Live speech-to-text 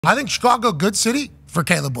I think Chicago, good city for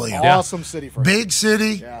Caleb Williams. Awesome city for him. Big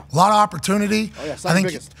city, a lot of opportunity. Oh, yeah,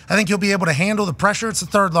 I think he'll be able to handle the pressure. It's the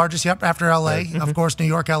third largest, after L.A. Of course, New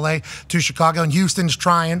York, L.A. to Chicago, and Houston's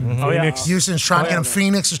trying. Houston's trying to get him.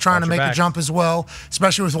 Phoenix is trying to make a jump as well,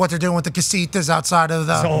 especially with what they're doing with the casitas outside of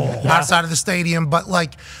the stadium. But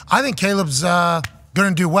I think Caleb's going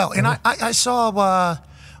to do well. And I saw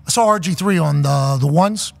RG3 on the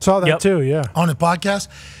ones. Saw that too, yeah. On the podcast.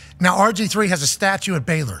 Now, RG3 has a statue at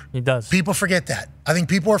Baylor. He does. People forget that. I think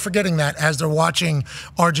people are forgetting that as they're watching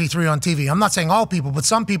RG3 on TV. I'm not saying all people, but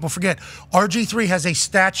some people forget. RG3 has a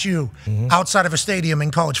statue outside of a stadium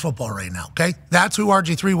in college football right now, okay? That's who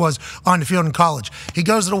RG3 was on the field in college. He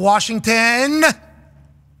goes to the Washington.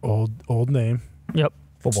 Old name. Yep.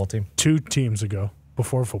 Football team. 2 teams ago,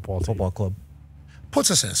 before football team. Football club.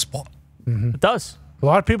 Puts us in a spot. It does. A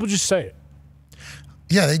lot of people just say it.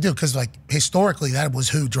 Yeah, they do, because historically, that was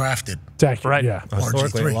who drafted. Right. Yeah.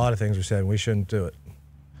 Historically, a lot of things are said. We shouldn't do it.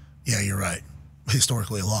 Yeah, you're right.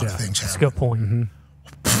 Historically, a lot of things happen. That's a good point.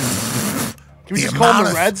 Can we just call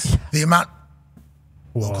them the Reds? The amount.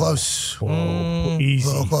 Whoa. A little close. Easy.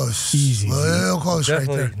 A little close. Easy. A little close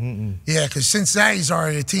Definitely. right there. Yeah, because Cincinnati's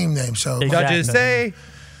already a team name. So Judges say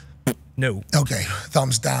no. Okay,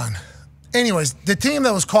 thumbs down. Anyways, the team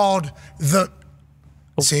that was called the.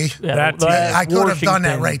 See, I could have done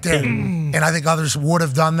that right there, and I think others would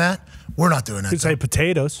have done that. We're not doing that. You could say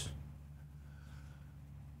potatoes.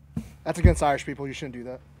 That's against Irish people. You shouldn't do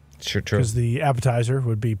that. Sure, true. Because the appetizer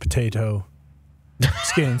would be potato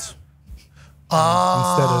skins.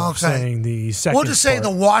 Instead of saying the second we'll just say part. the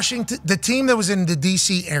Washington, the team that was in the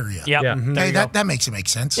D.C. area. Yep. Yeah. Okay, that makes it make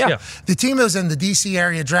sense. Yeah. The team that was in the D.C.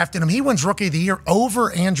 area drafted him. He wins Rookie of the Year over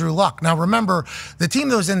Andrew Luck. Now, remember, the team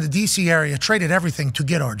that was in the D.C. area traded everything to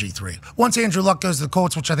get RG3. Once Andrew Luck goes to the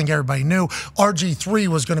Colts, which I think everybody knew, RG3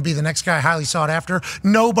 was going to be the next guy highly sought after.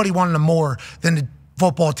 Nobody wanted him more than the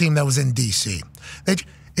football team that was in D.C.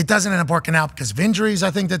 It doesn't end up working out because of injuries, I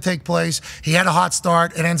think, that take place. He had a hot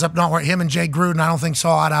start. It ends up not working. Him and Jay Gruden, I don't think,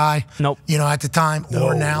 saw eye to eye. Nope. At the time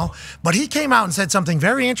or now. But he came out and said something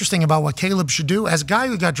very interesting about what Caleb should do as a guy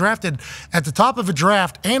who got drafted at the top of a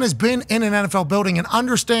draft and has been in an NFL building and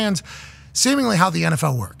understands seemingly how the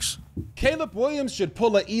NFL works. Caleb Williams should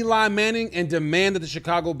pull a Eli Manning and demand that the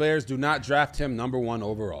Chicago Bears do not draft him #1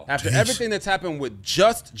 overall. After everything that's happened with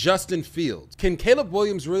Justin Fields, can Caleb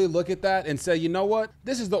Williams really look at that and say, you know what?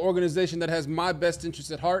 This is the organization that has my best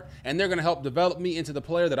interests at heart, and they're going to help develop me into the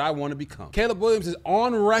player that I want to become. Caleb Williams is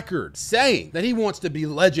on record saying that he wants to be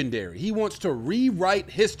legendary. He wants to rewrite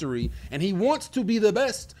history, and he wants to be the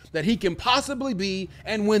best that he can possibly be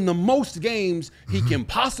and win the most games he can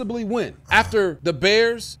possibly win. After the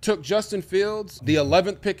Bears took Justin Fields, the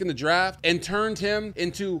 11th pick in the draft, and turned him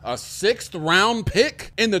into a 6th round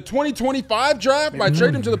pick in the 2025 draft by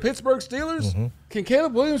trading him to the Pittsburgh Steelers, can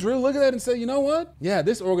Caleb Williams really look at that and say, you know what? Yeah,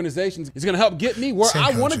 this organization is going to help get me where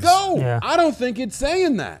I want to go. Yeah. I don't think it's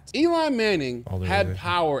saying that. Eli Manning had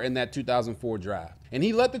power in that 2004 draft. And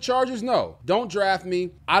he let the Chargers know, don't draft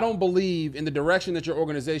me. I don't believe in the direction that your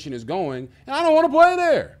organization is going, and I don't want to play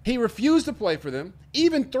there. He refused to play for them,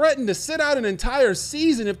 even threatened to sit out an entire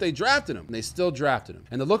season if they drafted him. And they still drafted him.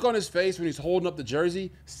 And the look on his face when he's holding up the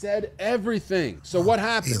jersey said everything. So what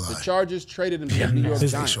happened? Eli. The Chargers traded him to the New York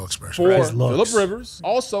Giants for His looks. Phillip Rivers,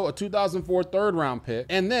 also a 2004 third-round pick,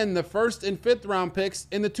 and then the 1st and 5th round picks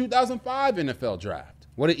in the 2005 NFL draft.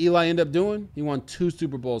 What did Eli end up doing? He won 2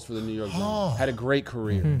 Super Bowls for the New York Giants. Had a great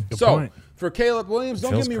career. Point. For Caleb Williams,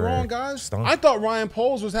 don't get me wrong, guys. I thought Ryan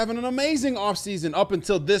Poles was having an amazing offseason up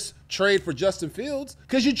until this trade for Justin Fields.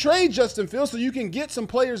 Because you trade Justin Fields so you can get some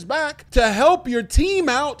players back to help your team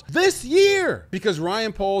out this year. Because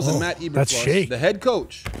Ryan Poles and Matt Eberflus, the head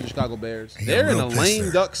coach of the Chicago Bears, they're in a lame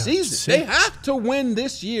duck season. They have to win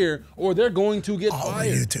this year or they're going to get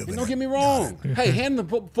fired. And don't get me wrong. Hey, hand the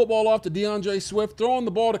football off to DeAndre Swift, throwing the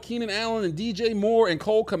ball to Keenan Allen and DJ Moore and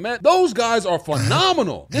Cole Kmet. Those guys are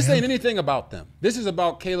phenomenal. This ain't anything about them. This is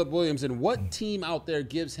about Caleb Williams and what team out there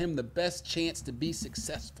gives him the best chance to be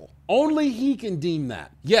successful. Only he can deem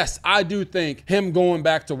that. Yes, I do think him going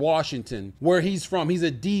back to Washington, where he's from, he's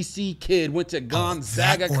a D.C. kid, went to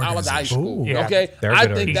Gonzaga College High School. Okay? I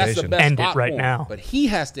think that's the best spot for him. Now. But he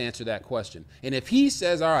has to answer that question. And if he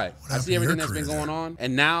says, all right, I see everything that's been going on,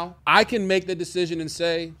 and now I can make the decision and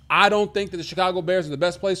say, I don't think that the Chicago Bears are the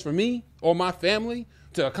best place for me or my family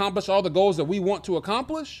to accomplish all the goals that we want to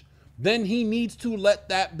accomplish, then he needs to let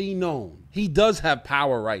that be known. He does have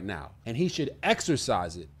power right now, and he should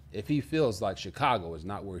exercise it if he feels like Chicago is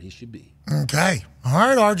not where he should be. Okay. All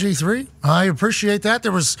right, RG3. I appreciate that.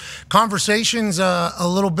 There was conversations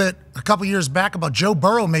a couple years back about Joe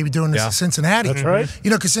Burrow maybe doing this in Cincinnati. That's right.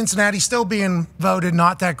 You know, because Cincinnati's still being voted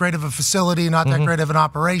not that great of a facility, not that great of an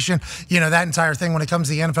operation. You know, that entire thing when it comes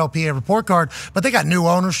to the NFLPA report card. But they got new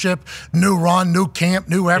ownership, new run, new camp,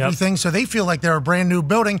 new everything. So they feel like they're a brand new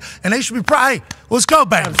building, and they should be proud. Hey, let's go,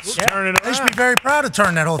 Bears. They should be very proud to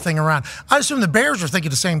turn that whole thing around. I assume the Bears are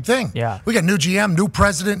thinking the same thing. Yeah. We got new GM, new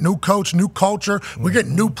president, new coach, new culture. We're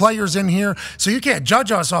getting new players in here. So you can't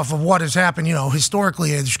judge us off of what has happened, you know,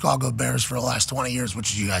 historically in the Chicago Bears for the last 20 years,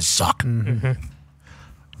 which is you guys suck.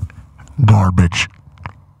 Garbage.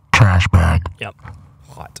 Trash bag. Yep.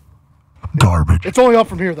 Hot. Garbage. It's only up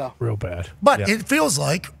from here, though. Real bad. But it feels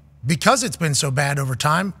like, because it's been so bad over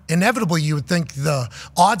time, inevitably you would think the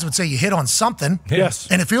odds would say you hit on something. Yes.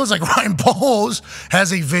 And it feels like Ryan Poles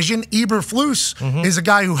has a vision. Eberflus is a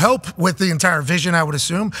guy who helped with the entire vision, I would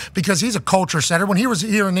assume, because he's a culture setter. When he was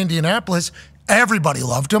here in Indianapolis, everybody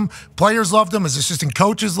loved him. Players loved him. His assistant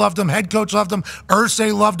coaches loved him. Head coach loved him.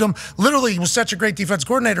 Irsay loved him. Literally, he was such a great defense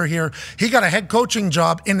coordinator here. He got a head coaching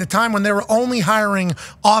job in the time when they were only hiring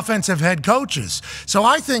offensive head coaches. So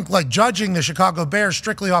I think, like, judging the Chicago Bears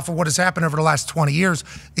strictly off of what has happened over the last 20 years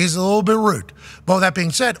is a little bit rude. But with that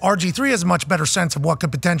being said, RG3 has a much better sense of what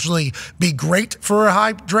could potentially be great for a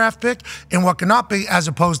high draft pick and what cannot be, as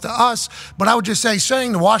opposed to us. But I would just say,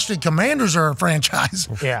 saying the Washington Commanders are a franchise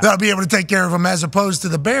that'll be able to take care of them as opposed to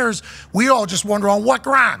the Bears, we all just wonder on what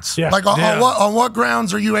grounds. Yeah. Like, on what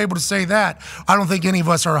grounds are you able to say that? I don't think any of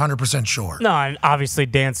us are 100% sure. No, and obviously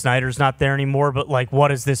Dan Snyder's not there anymore, but, like,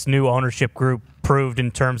 what has this new ownership group proved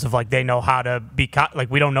in terms of, like, they know how to be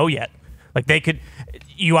like, we don't know yet. Like, they could,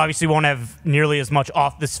 you obviously won't have nearly as much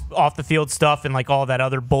off the field stuff and, like, all that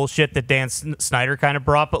other bullshit that Dan Snyder kind of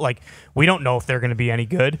brought, but, like, we don't know if they're going to be any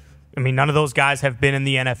good. I mean, none of those guys have been in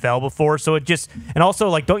the NFL before, so it just, and also,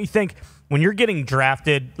 like, don't you think when you're getting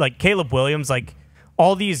drafted, like Caleb Williams, like,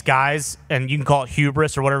 all these guys, and you can call it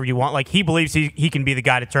hubris or whatever you want, like, he believes he can be the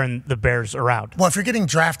guy to turn the Bears around. Well, if you're getting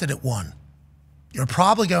drafted at 1, you're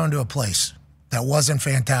probably going to a place that wasn't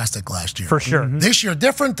fantastic last year. For sure. This year,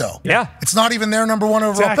 different, though. Yeah. It's not even their number 1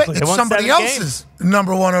 overall pick. It's somebody else's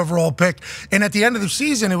number 1 overall pick. And at the end of the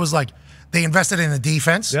season, it was like they invested in the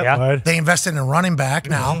defense. Yep. Yeah. They invested in a running back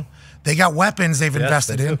now. They got weapons they've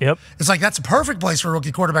invested in. Yep. It's like that's a perfect place for a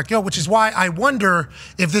rookie quarterback to go, which is why I wonder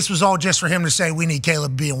if this was all just for him to say we need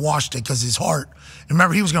Caleb to be in Washington because his heart.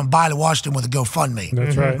 Remember, he was going to buy to Washington with a GoFundMe.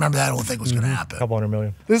 That's right. Remember that whole thing was going to happen. Couple $100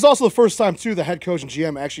 million. This is also the first time, too, the head coach and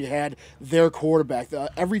GM actually had their quarterback.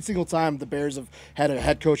 Every single time the Bears have had a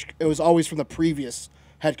head coach, it was always from the previous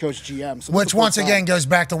head coach GM. So which, once again, goes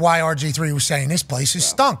back to why RG3 was saying this place is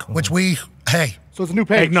stunk, which So it's a new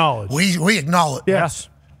page. Acknowledge. We acknowledge. Yes.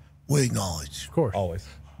 We acknowledge. Of course. Always.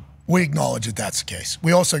 We acknowledge that that's the case.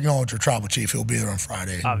 We also acknowledge our tribal chief. He'll be there on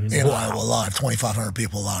Friday. In Iowa Live, 2,500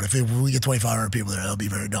 people allowed. If we get 2,500 people there, that'll be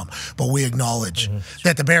very dumb. But we acknowledge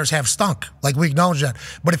that the Bears have stunk. Like, we acknowledge that.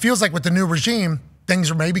 But it feels like with the new regime, things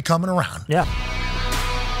are maybe coming around. Yeah.